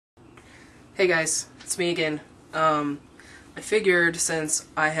Hey guys, it's me again. I figured since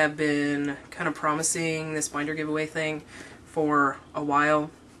I have been kind of promising this binder giveaway thing for a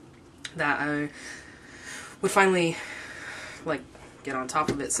while that I would finally get on top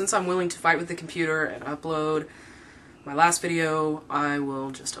of it. Since I'm willing to fight with the computer and upload my last video, I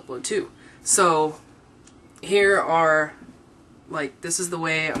will just upload two. So here are, this is the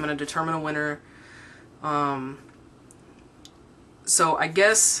way I'm going to determine a winner. So I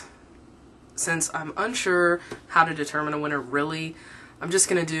guess since I'm unsure how to determine a winner really, I'm just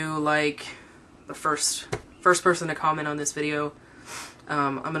going to do the first person to comment on this video.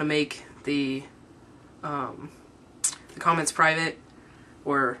 I'm going to make the comments private,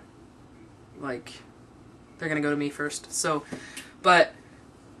 or they're going to go to me first. So, but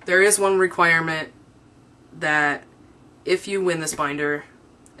there is one requirement that if you win this binder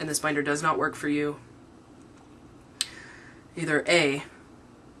and this binder does not work for you, either A,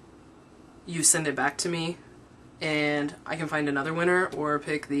 you send it back to me and I can find another winner or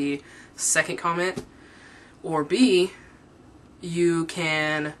pick the second comment, or B, you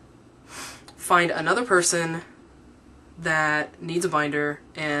can find another person that needs a binder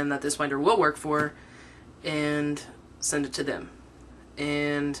and that this binder will work for and send it to them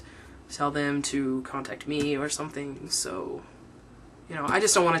and tell them to contact me or something. So, I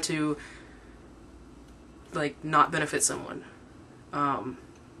just don't want it to not benefit someone.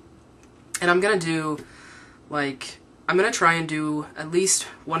 And I'm gonna do I'm gonna try and do at least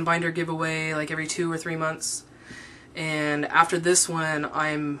one binder giveaway every 2 or 3 months, and after this one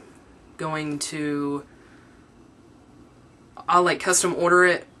I'm going to I'll custom order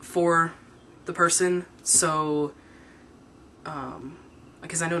it for the person, so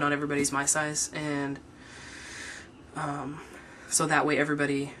because I know not everybody's my size, and so that way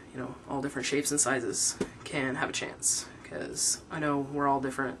everybody, all different shapes and sizes can have a chance, because I know we're all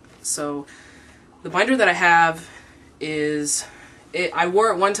different. So the binder that I have is, I wore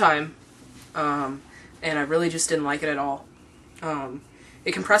it one time, and I really just didn't like it at all.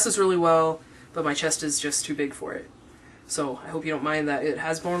 It compresses really well, but my chest is just too big for it. So I hope you don't mind that it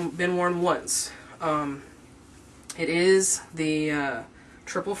has been worn once. It is the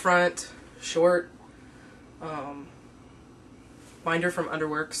triple front short binder from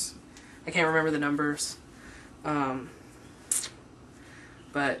Underworks. I can't remember the numbers.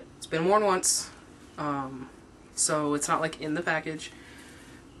 But it's been worn once, so it's not in the package.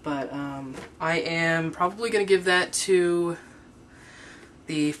 But I am probably going to give that to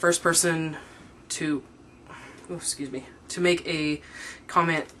the first person to, to make a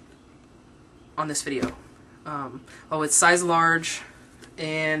comment on this video. It's size large,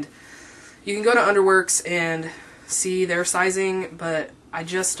 and you can go to Underworks and see their sizing, but I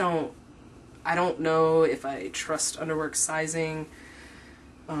don't know if I trust Underworks sizing,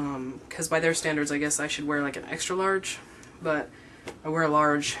 because by their standards I guess I should wear an extra large, but I wear a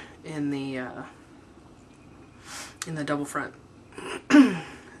large in the double front.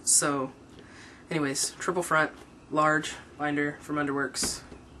 So anyways, triple front large binder from Underworks,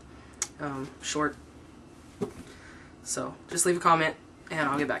 short. So just leave a comment and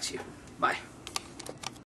I'll get back to you. Bye.